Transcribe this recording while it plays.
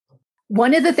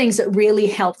one of the things that really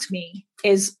helped me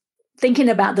is thinking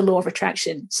about the law of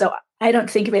attraction. So I don't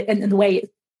think of it in the way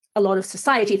a lot of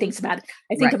society thinks about it.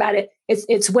 I think about it,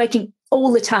 it's working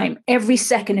all the time, every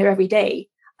second of every day.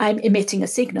 I'm emitting a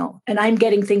signal and I'm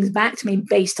getting things back to me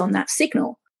based on that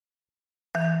signal.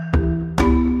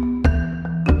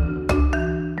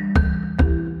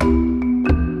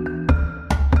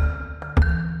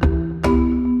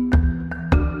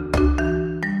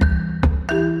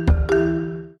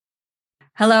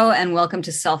 Hello and welcome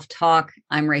to Self Talk.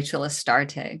 I'm Rachel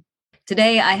Astarte.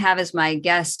 Today I have as my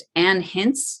guest Anne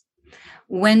Hintz.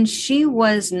 When she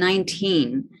was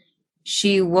 19,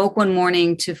 she woke one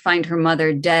morning to find her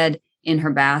mother dead in her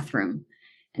bathroom.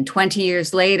 And 20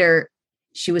 years later,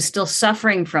 she was still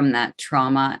suffering from that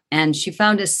trauma. And she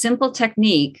found a simple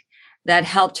technique that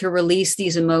helped her release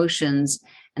these emotions.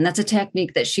 And that's a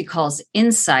technique that she calls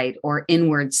insight or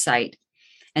inward sight.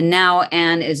 And now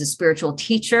Anne is a spiritual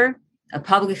teacher, a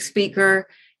public speaker,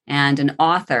 and an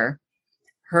author.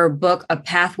 Her book, A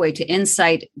Pathway to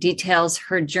Insight, details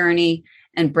her journey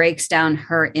and breaks down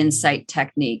her insight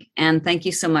technique. And thank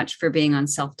you so much for being on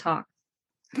Self Talk.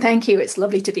 Thank you. It's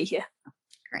lovely to be here.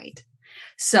 Great.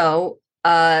 So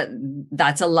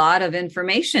that's a lot of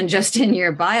information just in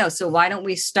your bio. So why don't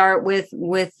we start with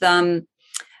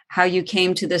how you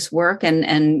came to this work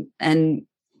and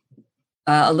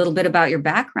a little bit about your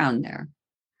background there.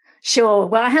 Sure.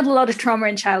 Well, I had a lot of trauma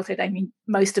in childhood. I mean,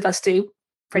 most of us do.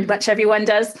 Pretty much everyone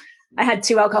does. I had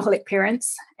 2 alcoholic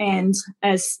parents. And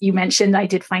as you mentioned, I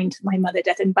did find my mother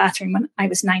dead in the bathroom when I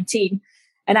was 19.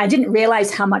 And I didn't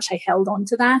realize how much I held on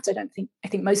to that. I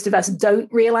think most of us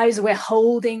don't realize we're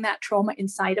holding that trauma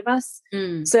inside of us.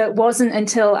 So it wasn't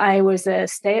until I was a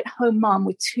stay-at-home mom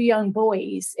with 2 young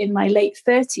boys in my late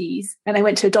 30s. And I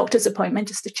went to a doctor's appointment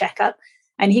just to check up.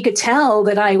 And he could tell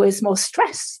that I was more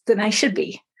stressed than I should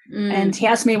be. And he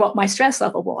asked me what my stress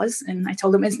level was. And I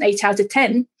told him it's an 8 out of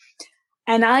 10.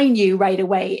 And I knew right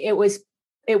away it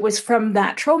was from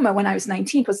that trauma when I was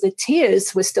 19, because the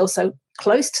tears were still so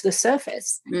close to the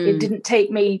surface. It didn't take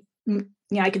me,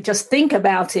 I could just think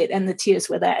about it and the tears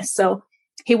were there. So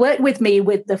he worked with me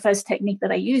with the first technique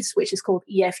that I used, which is called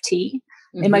EFT,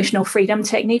 emotional freedom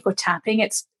technique, or tapping.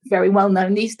 It's very well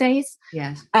known these days.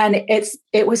 Yes. And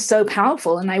it was so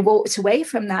powerful. And I walked away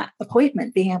from that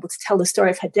appointment being able to tell the story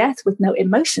of her death with no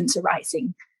emotions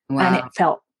arising. Wow. And it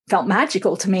felt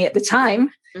magical to me at the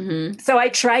time. So I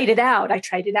tried it out. I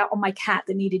tried it out on my cat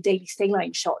that needed daily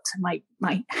saline shots. And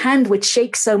my hand would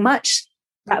shake so much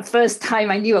that first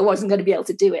time I knew I wasn't going to be able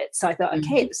to do it. So I thought,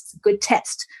 okay, this is a good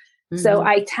test. So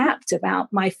I tapped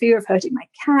about my fear of hurting my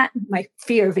cat, my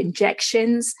fear of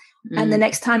injections. And the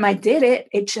next time I did it,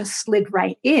 it just slid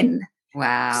right in.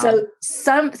 Wow. So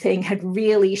something had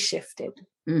really shifted.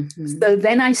 So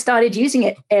then I started using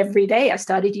it every day. I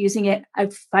started using it. I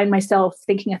find myself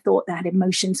thinking a thought that had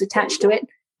emotions attached to it,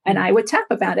 and I would tap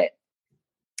about it.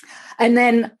 And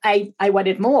then I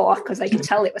wanted more because I could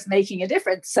tell it was making a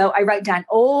difference. So I wrote down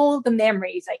all the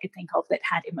memories I could think of that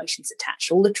had emotions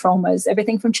attached, all the traumas,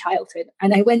 everything from childhood.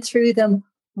 And I went through them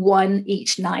one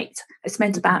each night. I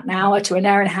spent about an hour to an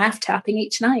hour and a half tapping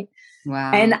each night.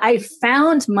 Wow. And I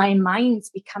found my mind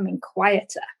becoming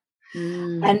quieter.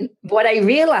 And what I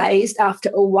realized after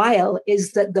a while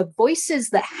is that the voices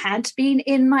that had been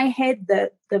in my head,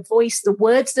 the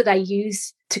words that I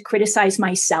use to criticize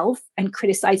myself and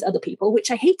criticize other people, which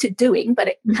I hated doing, but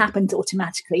it happened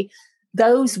automatically.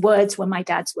 Those words were my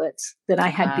dad's words that I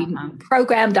had been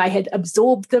programmed. I had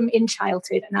absorbed them in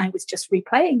childhood and I was just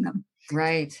replaying them.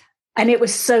 Right. And it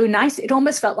was so nice. It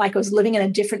almost felt like I was living in a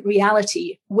different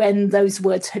reality when those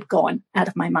words had gone out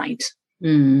of my mind.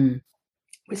 It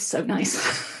was so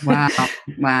nice. Wow.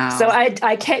 Wow. So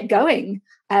I kept going.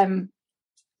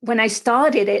 When I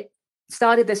started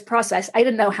this process, I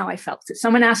didn't know how I felt. If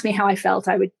someone asked me how I felt,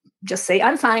 I would just say,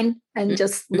 I'm fine, and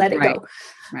just let it go.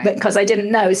 But because I didn't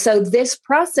know. So this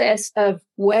process of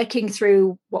working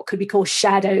through what could be called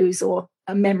shadows or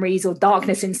memories or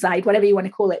darkness inside, whatever you want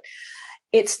to call it,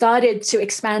 it started to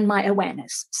expand my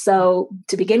awareness. So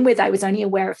to begin with, I was only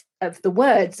aware of the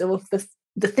words or of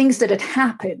the things that had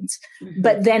happened,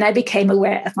 but then I became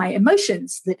aware of my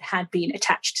emotions that had been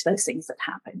attached to those things that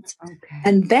happened.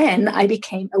 And then I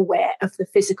became aware of the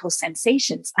physical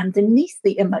sensations underneath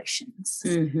the emotions.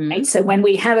 Right? So when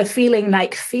we have a feeling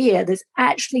like fear, there's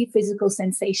actually physical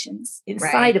sensations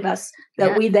inside of us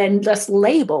that we then just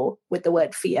label with the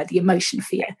word fear, the emotion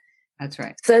fear. That's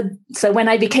right. So when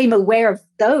I became aware of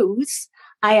those,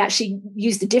 I actually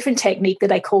used a different technique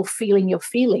that I call feeling your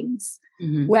feelings.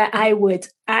 Where I would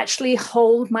actually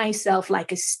hold myself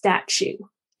like a statue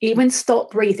even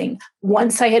stop breathing.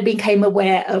 Once I had become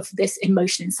aware of this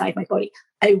emotion inside my body,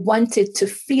 I wanted to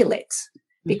feel it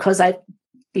because I'd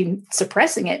been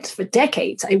suppressing it for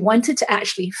decades. I wanted to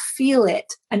actually feel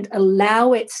it and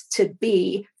allow it to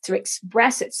be, to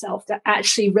express itself, to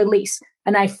actually release.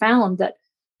 And I found that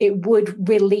it would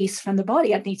release from the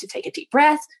body. I'd need to take a deep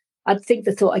breath. I'd think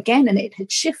the thought again, and it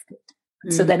had shifted.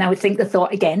 So then I would think the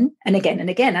thought again and again and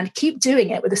again, and keep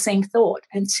doing it with the same thought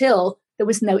until there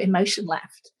was no emotion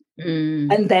left.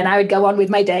 And then I would go on with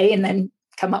my day and then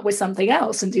come up with something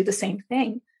else and do the same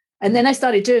thing. And then I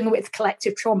started doing it with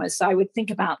collective trauma. So I would think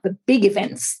about the big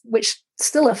events, which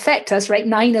still affect us, right?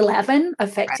 9/11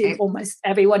 affected almost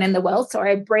everyone in the world. So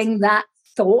I bring that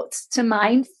thought to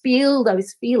mind, feel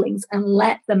those feelings, and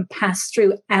let them pass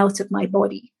through out of my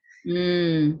body.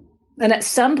 And at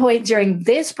some point during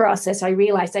this process, I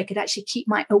realized I could actually keep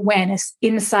my awareness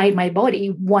inside my body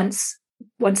once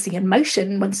the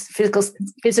emotion, once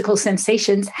physical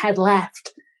sensations had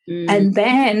left. And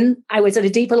then I was at a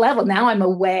deeper level. Now I'm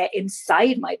aware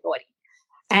inside my body.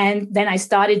 And then I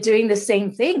started doing the same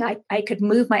thing. I could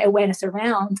move my awareness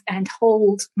around and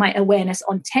hold my awareness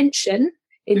on tension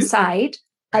inside,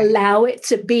 allow it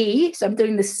to be. So I'm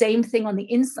doing the same thing on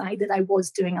the inside that I was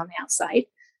doing on the outside.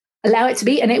 Allow it to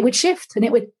be, and it would shift and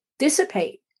it would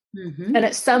dissipate. And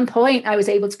at some point, I was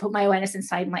able to put my awareness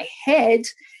inside my head.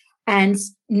 And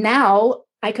now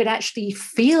I could actually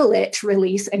feel it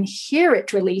release and hear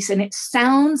it release. And it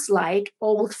sounds like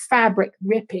old fabric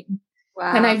ripping.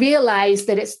 Wow. And I realized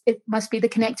that it must be the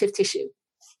connective tissue,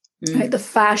 right? The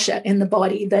fascia in the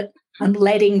body, that I'm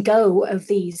letting go of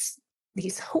these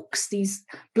hooks, these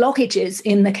blockages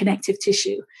in the connective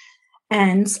tissue.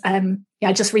 And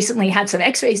I just recently had some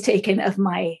x-rays taken of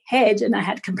my head, and I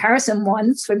had comparison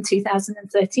ones from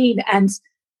 2013. And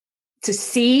to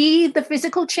see the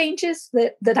physical changes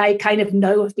that I kind of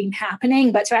know have been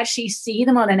happening, but to actually see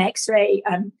them on an x-ray,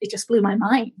 it just blew my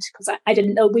mind, because I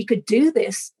didn't know we could do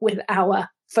this with our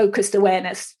focused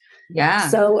awareness. Yeah.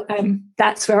 So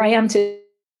that's where I am today.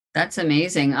 That's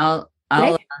amazing.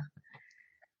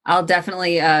 I'll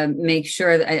definitely make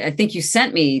sure that I think you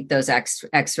sent me those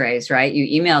x-rays, right?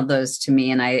 You emailed those to me,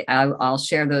 and I'll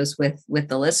share those with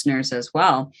the listeners as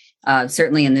well.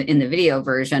 Certainly in the video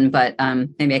version, but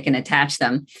maybe I can attach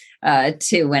them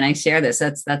to when I share this.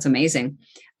 That's amazing.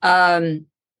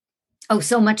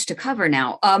 So much to cover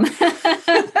now.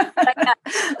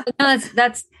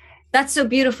 That's so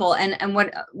beautiful. And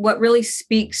what really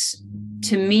speaks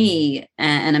to me,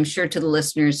 and I'm sure to the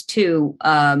listeners too,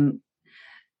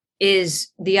 is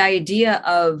the idea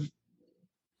of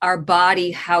our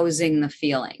body housing the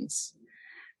feelings,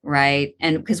 right?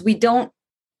 And because we don't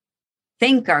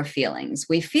think our feelings,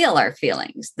 we feel our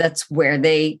feelings. That's where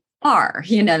they are,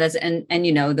 that's, and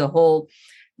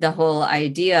the whole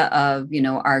idea of,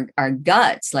 our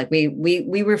guts, like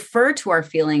we refer to our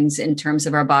feelings in terms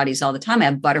of our bodies all the time. I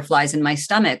have butterflies in my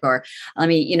stomach, or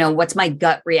what's my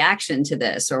gut reaction to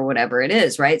this, or whatever it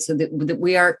is, right? So that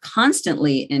we are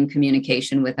constantly in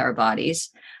communication with our bodies,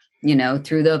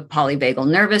 through the polyvagal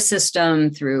nervous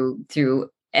system, through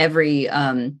every,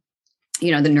 the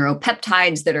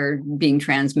neuropeptides that are being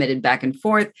transmitted back and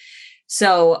forth.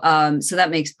 So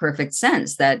that makes perfect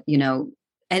sense that,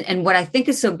 and what I think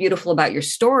is so beautiful about your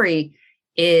story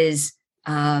is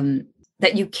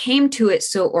that you came to it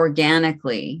so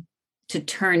organically, to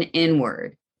turn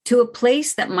inward to a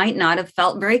place that might not have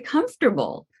felt very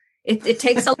comfortable. It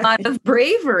takes a lot of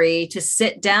bravery to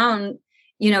sit down.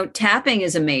 Tapping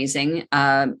is amazing,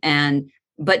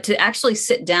 but to actually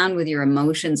sit down with your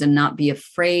emotions and not be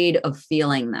afraid of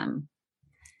feeling them.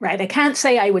 Right. I can't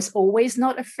say I was always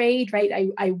not afraid,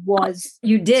 right? I was.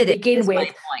 You did to begin with.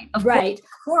 My point. Of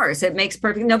course, it makes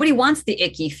perfect. Nobody wants the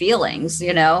icky feelings,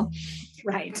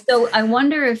 Right. So I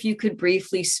wonder if you could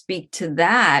briefly speak to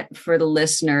that for the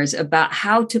listeners about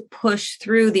how to push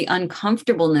through the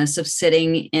uncomfortableness of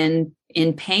sitting in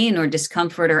pain or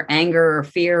discomfort or anger or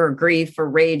fear or grief or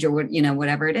rage or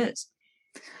whatever it is.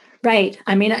 Right.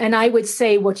 I mean, and I would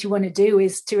say what you want to do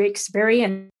is to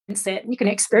experience it. You can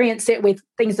experience it with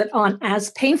things that aren't as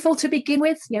painful to begin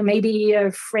with. Maybe you're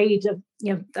afraid of,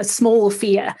 a small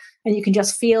fear, and you can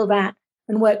just feel that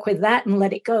and work with that and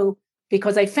let it go.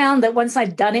 Because I found that once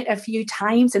I'd done it a few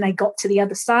times and I got to the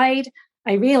other side,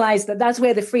 I realized that that's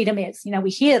where the freedom is. We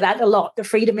hear that a lot. The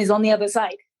freedom is on the other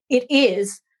side. It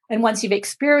is. And once you've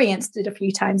experienced it a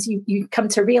few times, you come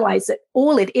to realize that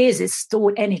all it is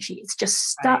stored energy. It's just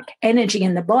stuck energy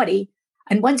in the body.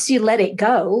 And once you let it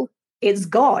go, it's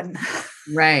gone.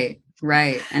 Right.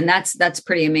 And that's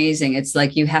pretty amazing. It's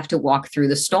like you have to walk through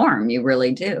the storm. You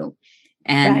really do.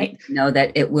 And know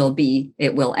that it will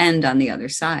end on the other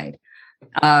side.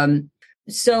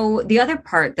 So the other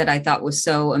part that I thought was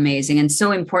so amazing and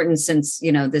so important, since,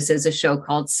 this is a show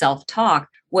called Self-Talk,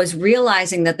 was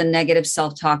realizing that the negative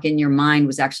self-talk in your mind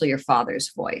was actually your father's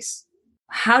voice.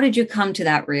 How did you come to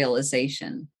that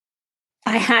realization?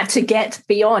 I had to get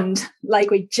beyond, like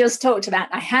we just talked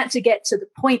about, I had to get to the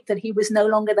point that he was no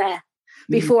longer there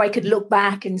before I could look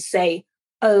back and say,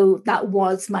 oh, that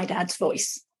was my dad's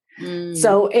voice.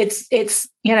 So it's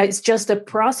just a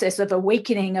process of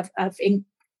awakening, of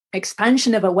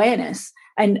expansion of awareness.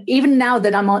 And even now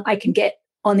that I can get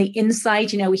on the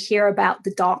inside, we hear about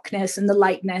the darkness and the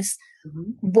lightness.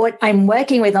 What I'm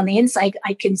working with on the inside,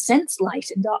 I can sense light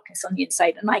and darkness on the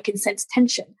inside, and I can sense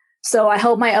tension. So I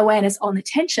hold my awareness on the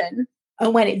tension,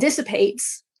 and when it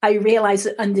dissipates, I realize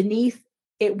that underneath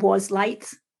it was light.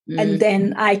 And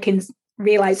then I can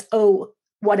realize, oh,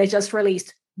 what I just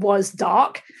released was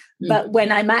dark. But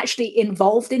when I'm actually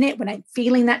involved in it, when I'm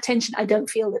feeling that tension, I don't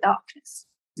feel the darkness.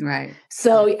 Right.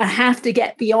 So I have to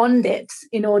get beyond it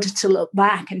in order to look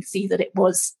back and see that it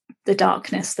was the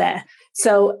darkness there.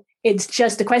 So it's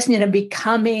just a question of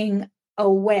becoming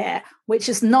aware, which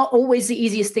is not always the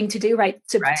easiest thing to do, right?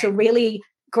 To really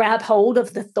grab hold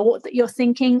of the thought that you're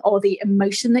thinking or the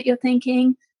emotion that you're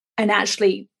thinking. And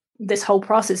actually, this whole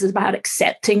process is about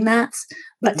accepting that.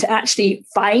 But to actually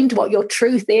find what your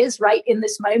truth is right in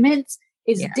this moment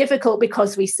is difficult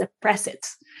because we suppress it.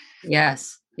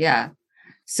 Yes. Yeah.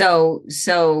 So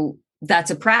that's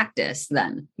a practice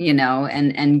then,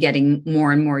 and getting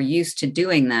more and more used to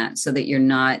doing that so that you're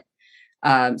not,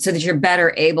 so that you're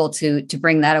better able to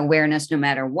bring that awareness no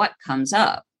matter what comes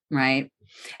up. Right.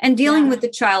 And dealing with the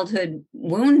childhood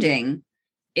wounding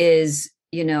is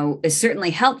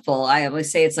certainly helpful. I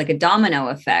always say it's like a domino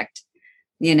effect.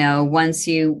 Once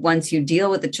you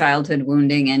deal with the childhood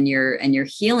wounding and you're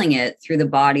healing it through the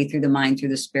body, through the mind, through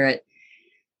the spirit,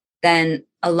 then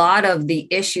a lot of the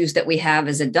issues that we have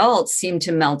as adults seem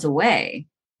to melt away,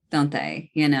 don't they?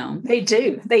 They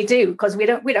do, because we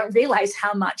don't realize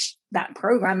how much that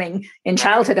programming in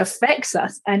childhood affects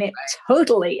us, and it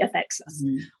totally affects us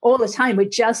all the time. We're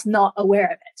just not aware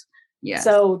of it. Yes.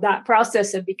 So that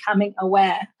process of becoming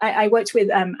aware, I worked with,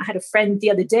 I had a friend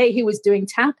the other day who was doing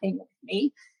tapping with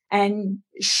me, and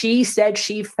she said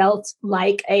she felt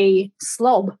like a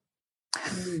slob.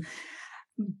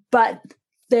 But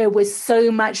there was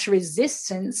so much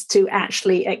resistance to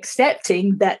actually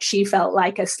accepting that she felt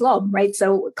like a slob, right?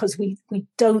 So because we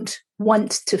don't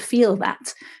want to feel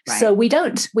that. Right. So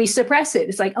we suppress it.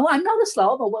 It's like, oh, I'm not a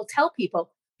slob, or we'll tell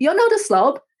people, you're not a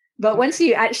slob. But once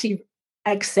you actually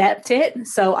accept it,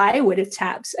 so I would have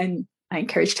tapped, and I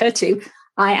encouraged her to,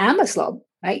 I am a slob,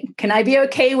 right? Can I be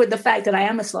okay with the fact that I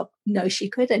am a slob? No, she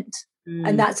couldn't.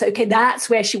 And that's okay. That's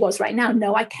where she was right now.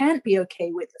 No, I can't be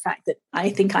okay with the fact that I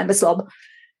think I'm a slob.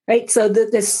 Right. So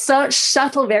there's such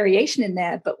subtle variation in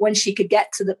there. But when she could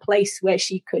get to the place where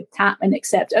she could tap and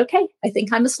accept, okay, I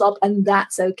think I'm a slob, and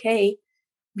that's okay,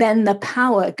 then the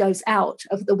power goes out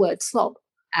of the word slob.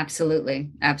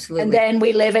 Absolutely. Absolutely. And then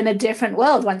we live in a different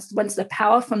world. Once the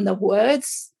power from the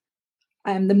words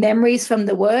and the memories from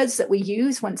the words that we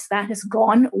use, once that is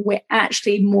gone, we're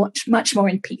actually much more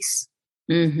in peace.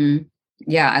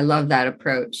 Yeah, I love that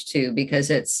approach too, because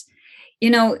it's,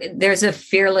 there's a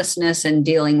fearlessness in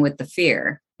dealing with the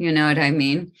fear, you know what I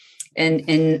mean?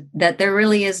 And that there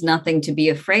really is nothing to be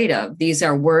afraid of. These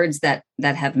are words that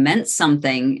have meant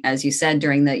something, as you said,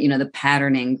 during the, the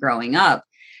patterning growing up,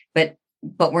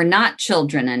 but we're not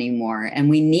children anymore. And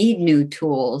we need new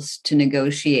tools to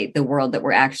negotiate the world that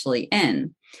we're actually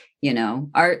in.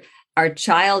 Our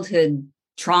childhood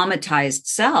traumatized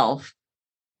self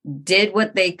did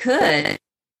what they could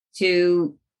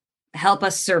to help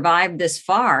us survive this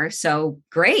far. So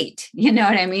great. You know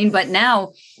what I mean? But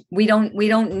now we don't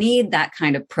need that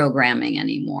kind of programming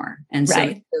anymore. And so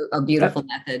it's a beautiful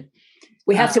method.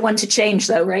 We have to want to change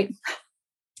though, right?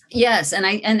 Yes.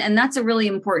 And that's a really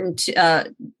important,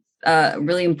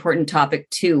 really important topic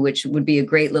too, which would be a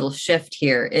great little shift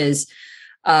here is,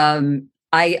 I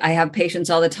have patients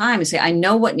all the time who say, I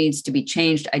know what needs to be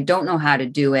changed. I don't know how to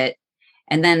do it.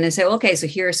 And then they say, okay, so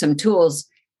here are some tools,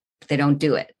 but they don't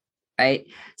do it. Right.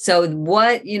 So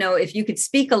what, if you could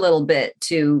speak a little bit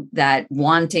to that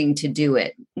wanting to do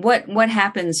it, what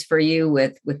happens for you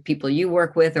with people you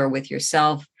work with or with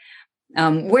yourself?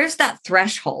 Where's that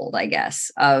threshold, I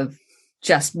guess, of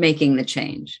just making the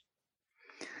change?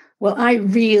 Well, I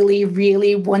really,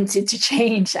 really wanted to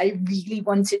change. I really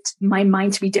wanted my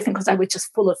mind to be different because I was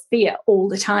just full of fear all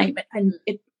the time. And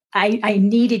I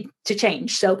needed to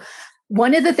change. So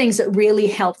one of the things that really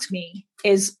helped me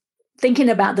is thinking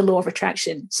about the law of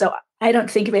attraction. So I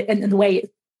don't think of it in the way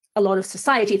a lot of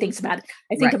society thinks about it.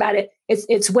 I think about it,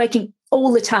 it's working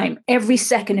all the time, every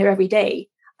second of every day.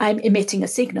 I'm emitting a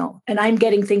signal and I'm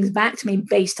getting things back to me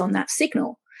based on that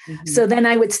signal. Mm-hmm. So then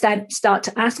I would start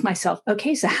to ask myself,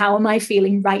 okay, so how am I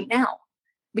feeling right now?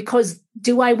 Because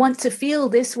do I want to feel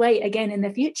this way again in the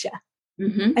future?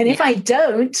 Mm-hmm. And if I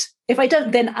don't,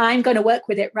 then I'm going to work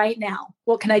with it right now.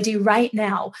 What can I do right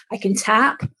now? I can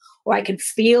tap, or I can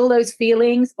feel those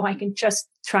feelings, or I can just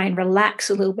try and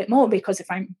relax a little bit more, because if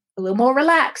I'm a little more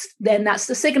relaxed, then that's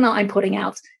the signal I'm putting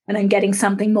out, and I'm getting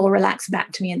something more relaxed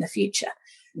back to me in the future.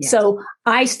 Yes. So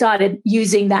I started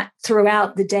using that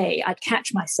throughout the day. I'd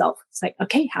catch myself. It's like,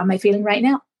 okay, how am I feeling right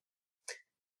now?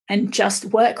 And just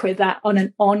work with that on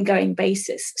an ongoing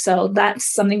basis. So that's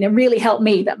something that really helped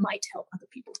me, that might help other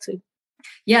people too.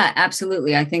 Yeah,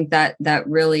 absolutely. I think that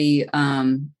really,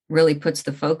 really puts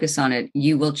the focus on it.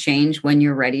 You will change when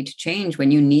you're ready to change,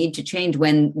 when you need to change,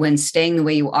 when staying the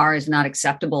way you are is not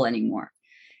acceptable anymore.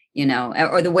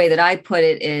 Or the way that I put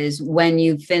it is when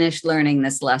you finish learning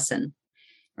this lesson.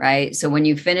 Right. So when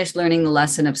you finish learning the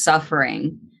lesson of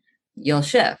suffering, you'll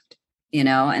shift,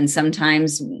 and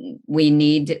sometimes we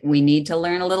need to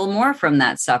learn a little more from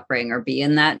that suffering, or be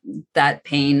in that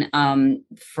pain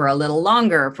for a little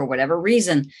longer, for whatever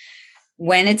reason.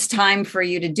 When it's time for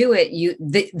you to do it,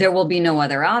 there will be no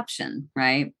other option.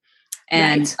 Right.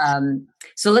 And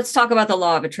so let's talk about the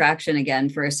law of attraction again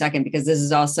for a second, because this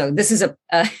is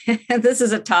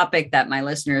a topic that my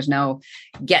listeners know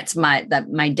gets my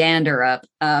dander up.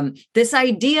 This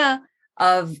idea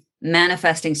of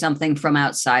manifesting something from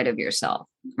outside of yourself,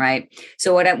 right?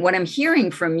 So what I'm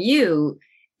hearing from you,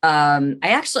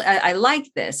 I like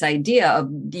this idea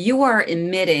of you are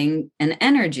emitting an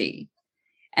energy,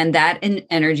 and that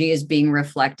energy is being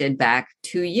reflected back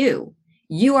to you.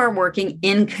 You are working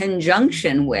in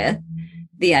conjunction with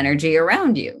the energy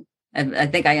around you. I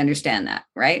think I understand that,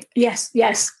 right? Yes,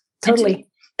 totally.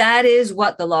 That is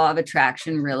what the law of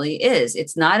attraction really is.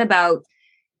 It's not about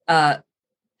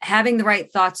having the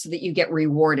right thoughts so that you get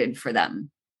rewarded for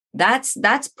them. That's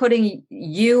putting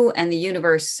you and the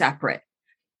universe separate.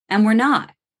 And we're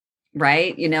not,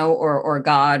 right? Or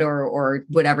God, or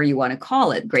whatever you want to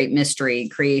call it, great mystery,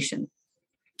 creation.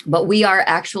 But we are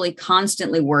actually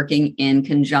constantly working in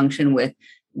conjunction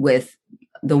with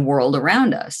the world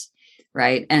around us,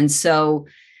 right? And so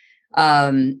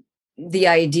the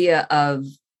idea of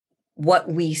what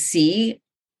we see,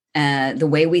 the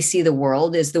way we see the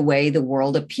world is the way the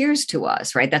world appears to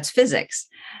us, right? That's physics,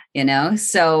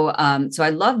 So I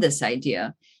love this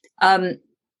idea. And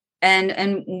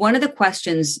one of the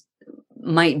questions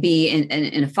might be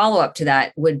in a follow-up to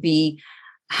that would be,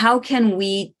 how can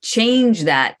we change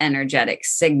that energetic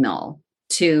signal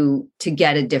to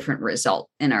get a different result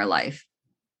in our life?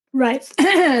 Right.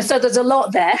 So there's a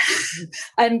lot there.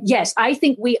 And yes, I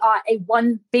think we are a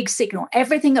one big signal.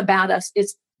 Everything about us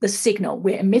is the signal.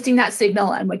 We're emitting that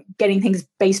signal and we're getting things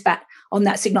based back on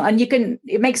that signal. And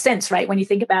it makes sense, right? When you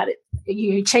think about it,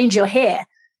 you change your hair,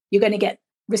 you're going to get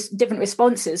different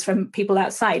responses from people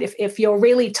outside. If you're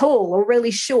really tall or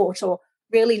really short or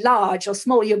really large or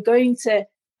small, you're going to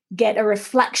get a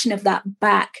reflection of that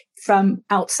back from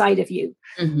outside of you.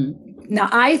 Mm-hmm. Now,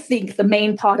 I think the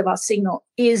main part of our signal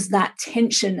is that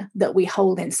tension that we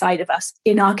hold inside of us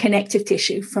in our connective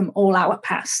tissue from all our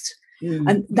past. Mm-hmm.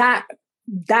 And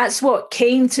that's what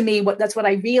came to me. That's what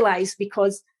I realized,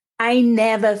 because I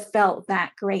never felt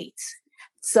that great.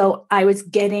 So I was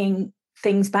getting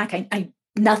things back.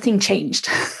 Nothing changed.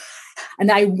 And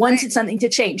I wanted something to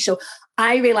change. So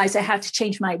I realized I had to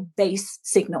change my base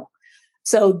signal.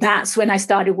 So that's when I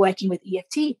started working with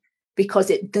EFT,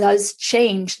 because it does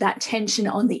change that tension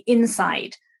on the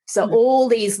inside. So all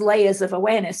these layers of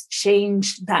awareness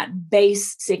change that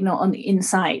base signal on the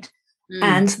inside.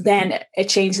 And then it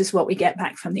changes what we get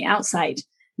back from the outside.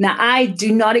 Now, I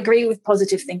do not agree with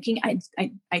positive thinking.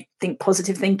 I think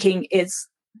positive thinking is,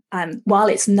 while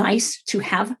it's nice to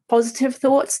have positive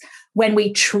thoughts, when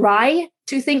we try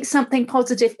to think something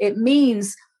positive, it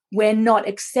means we're not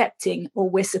accepting, or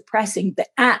we're suppressing the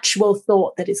actual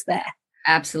thought that is there.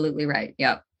 Absolutely right.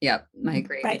 Yep. I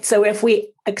agree. Right. So if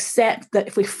we accept that,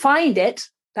 if we find it,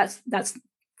 that's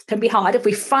can be hard. If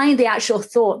we find the actual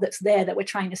thought that's there that we're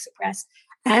trying to suppress,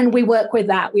 and we work with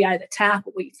that, we either tap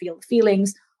or we feel the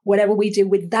feelings, whatever we do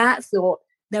with that thought,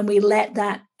 then we let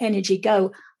that energy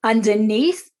go.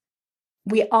 Underneath,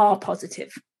 we are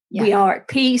positive. Yeah. We are at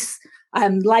peace.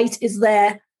 Light is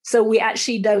there. So we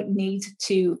actually don't need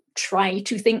to try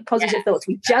to think positive thoughts.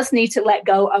 We just need to let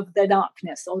go of the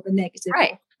darkness or the negative.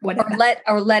 Right. Whatever.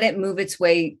 Or let it move its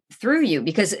way through you.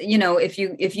 Because,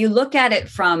 if you look at it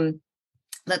from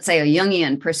let's say a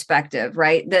Jungian perspective,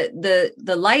 right?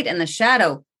 The light and the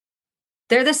shadow,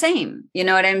 they're the same. You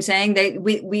know what I'm saying?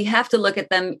 We have to look at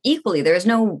them equally. There's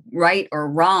no right or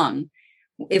wrong.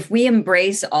 If we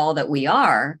embrace all that we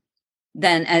are,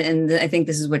 then, and I think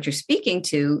this is what you're speaking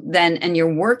to, then, and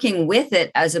you're working with it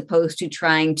as opposed to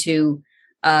trying to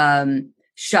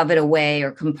shove it away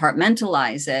or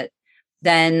compartmentalize it,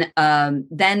 then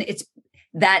it's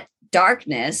that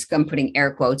darkness, I'm putting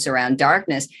air quotes around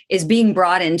darkness, is being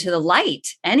brought into the light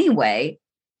anyway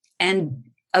and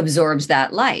absorbs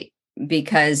that light,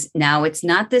 because now it's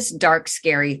not this dark,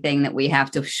 scary thing that we have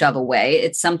to shove away.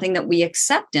 It's something that we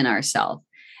accept in ourselves,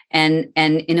 and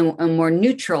in a more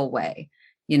neutral way.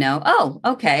 You know, oh,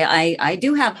 okay, I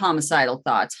do have homicidal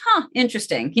thoughts. Huh,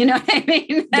 interesting. You know what I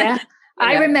mean? Yeah.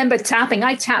 I remember tapping.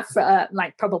 I tapped for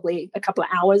like probably a couple of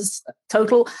hours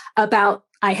total about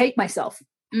I hate myself.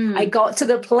 I got to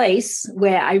the place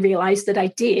where I realized that I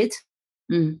did.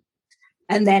 And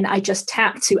then I just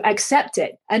tapped to accept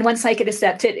it. And once I could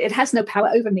accept it, it has no power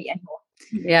over me anymore.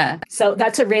 Yeah. So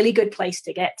that's a really good place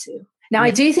to get to. Now,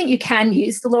 I do think you can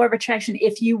use the law of attraction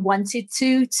if you wanted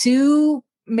to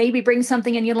maybe bring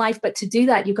something in your life. But to do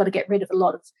that, you've got to get rid of a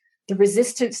lot of the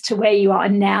resistance to where you are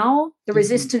now, the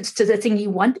resistance to the thing you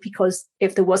want, because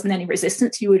if there wasn't any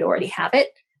resistance, you would already have it.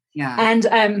 Yeah.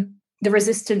 And the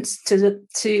resistance to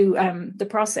the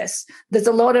process. There's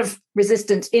a lot of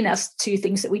resistance in us to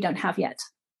things that we don't have yet.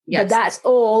 Yes. But that's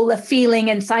all the feeling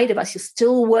inside of us. You're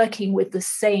still working with the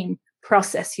same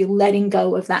process. You're letting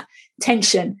go of that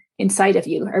tension inside of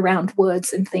you around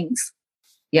words and things.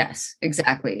 Yes,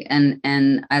 exactly. And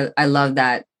I love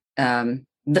that,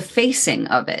 the facing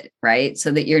of it, right?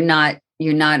 So that you're not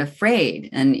afraid,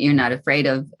 and you're not afraid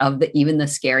of even the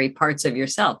scary parts of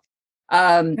yourself.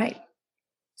 Right.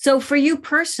 So for you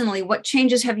personally, what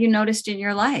changes have you noticed in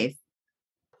your life?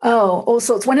 Oh, all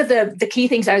sorts. One of the key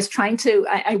things I was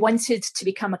I wanted to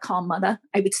become a calm mother.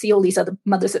 I would see all these other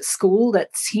mothers at school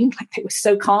that seemed like they were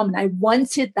so calm, and I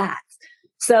wanted that.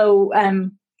 So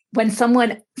when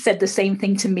someone said the same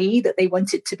thing to me, that they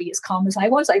wanted to be as calm as I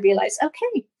was, I realized,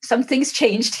 okay, something's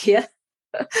changed here.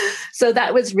 So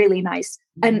that was really nice.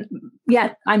 And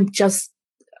yeah,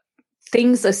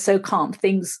 things are so calm.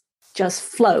 Things just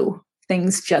flow.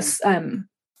 Things just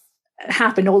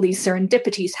happen. All these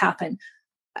serendipities happen.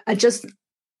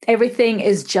 Everything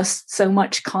is just so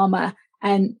much calmer.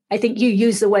 And I think you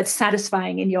use the word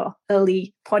satisfying in your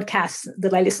early podcasts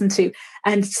that I listened to.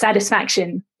 And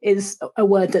satisfaction is a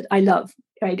word that I love,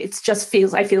 right?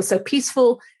 I feel so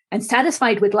peaceful and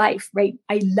satisfied with life, right?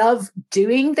 I love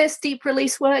doing this deep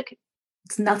release work.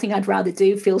 It's nothing I'd rather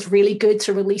do. Feels really good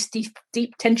to release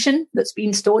deep tension that's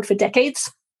been stored for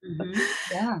decades.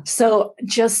 Yeah. So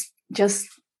just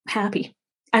happy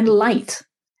and light.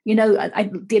 You know,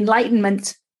 the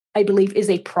enlightenment, I believe, is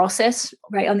a process,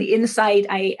 right? On the inside,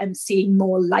 I am seeing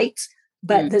more light,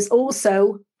 but there's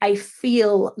also, I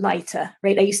feel lighter,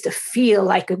 right? I used to feel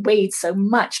like I weighed so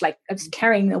much, like I was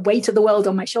carrying the weight of the world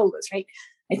on my shoulders, right?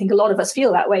 I think a lot of us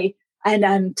feel that way.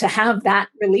 And to have that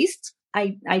released,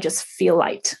 I just feel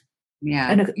light. Yeah.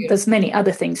 And there's many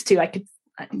other things too.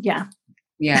 Yeah.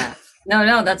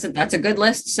 No, that's a good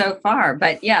list so far.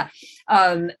 But yeah.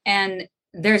 And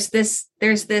there's this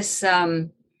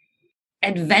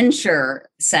adventure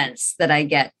sense that I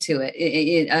get to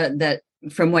it, that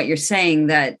from what you're saying,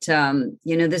 that,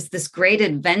 this great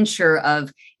adventure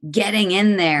of getting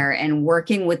in there and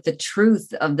working with the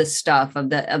truth of the stuff, of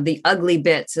the ugly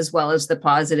bits, as well as the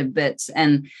positive bits,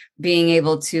 and being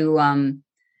able to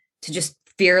just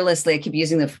fearlessly, I keep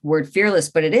using the word fearless,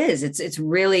 but it's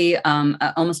really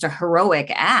almost a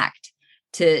heroic act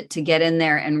to get in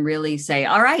there and really say,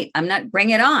 all right,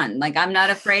 bring it on. Like, I'm not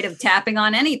afraid of tapping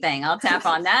on anything. I'll tap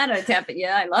on that. I tap it.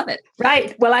 Yeah, I love it.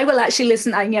 Right. Well, I will actually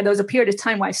listen. There was a period of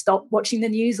time where I stopped watching the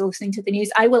news or listening to the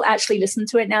news. I will actually listen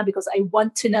to it now because I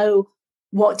want to know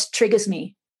what triggers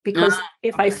me. Because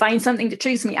if I find something that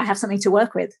triggers me, I have something to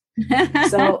work with.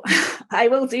 So I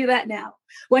will do that now.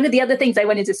 One of the other things I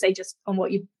wanted to say just on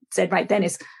what you said right then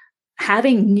is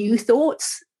having new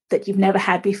thoughts that you've never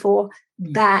had before.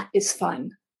 That is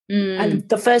fun. And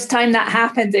the first time that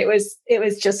happened, it was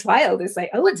just wild. It's like,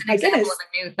 oh, what's an my example goodness. of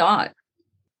a new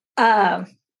thought?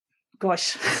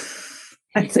 Gosh,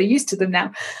 I'm so used to them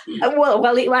now.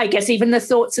 I guess even the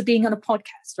thoughts of being on a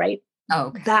podcast, right? Oh,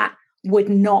 okay. That would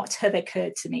not have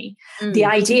occurred to me. The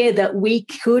idea that we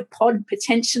could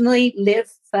potentially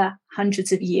live for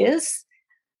hundreds of years,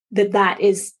 that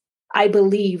is, I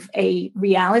believe, a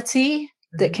reality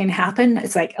that can happen.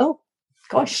 It's like, oh,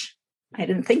 gosh, I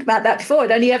didn't think about that before.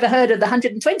 I'd only ever heard of the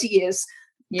 120 years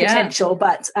potential,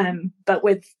 but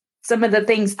with some of the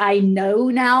things I know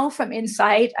now from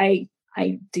inside, I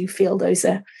do feel those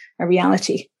are a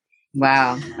reality.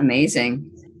 Wow. Amazing.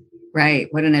 Right.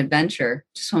 What an adventure.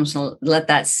 Just want to let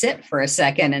that sit for a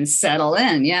second and settle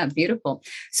in. Yeah. Beautiful.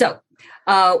 So,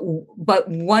 but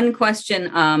one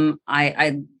question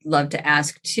I'd love to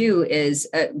ask too is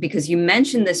because you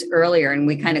mentioned this earlier and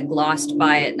we kind of glossed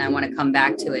by it, and I want to come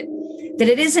back to it, that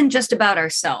it isn't just about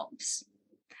ourselves,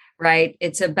 right?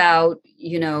 It's about,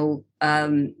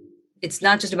 it's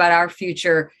not just about our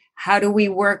future. How do we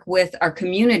work with our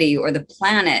community or the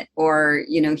planet or,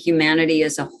 humanity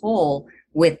as a whole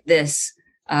with this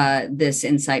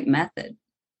insight method?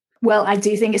 Well, I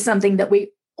do think it's something that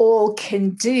we all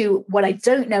can do. What I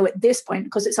don't know at this point,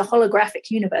 because it's a holographic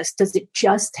universe, does it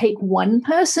just take one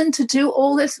person to do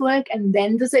all this work? And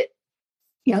then does it,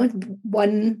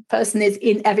 one person is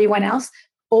in everyone else?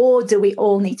 Or do we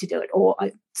all need to do it? Or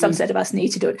some set of us need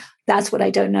to do it? That's what I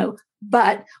don't know.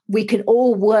 But we can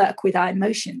all work with our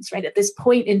emotions, right? At this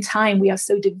point in time, we are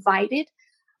so divided.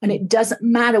 And it doesn't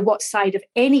matter what side of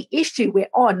any issue we're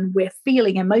on, we're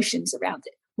feeling emotions around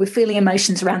it. We're feeling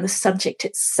emotions around the subject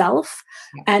itself,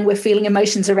 and we're feeling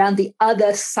emotions around the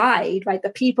other side, right? The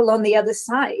people on the other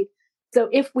side. So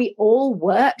if we all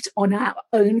worked on our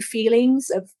own feelings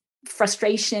of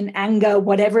frustration, anger,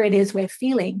 whatever it is we're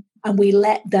feeling, and we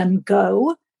let them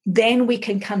go, then we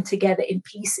can come together in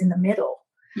peace in the middle.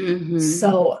 Mm-hmm.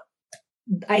 So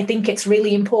I think it's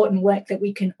really important work that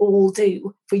we can all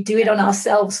do. If we do it on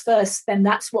ourselves first, then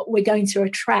that's what we're going to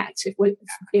attract.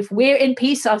 If we're in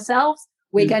peace ourselves,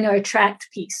 we're going to attract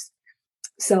peace.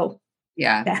 So,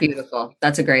 yeah, beautiful.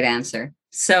 That's a great answer.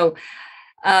 So,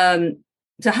 so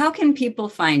how can people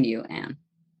find you, Anne?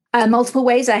 Multiple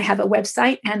ways. I have a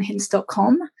website,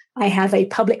 annehince.com. I have a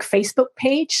public Facebook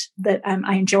page that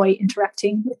I enjoy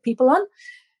interacting with people on.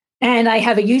 And I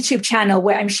have a YouTube channel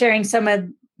where I'm sharing some of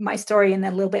my story in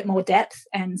a little bit more depth,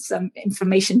 and some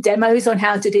information demos on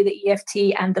how to do the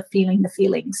EFT and the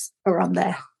feelings are on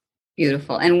there.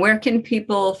 Beautiful. And where can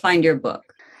people find your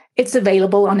book? It's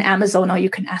available on Amazon, or you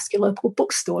can ask your local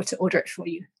bookstore to order it for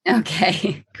you.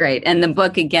 Okay, great. And the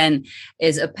book, again,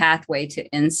 is A Pathway to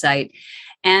Insight.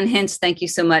 Anne Hince, thank you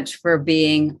so much for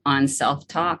being on Self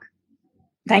Talk.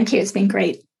 Thank you. It's been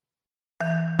great.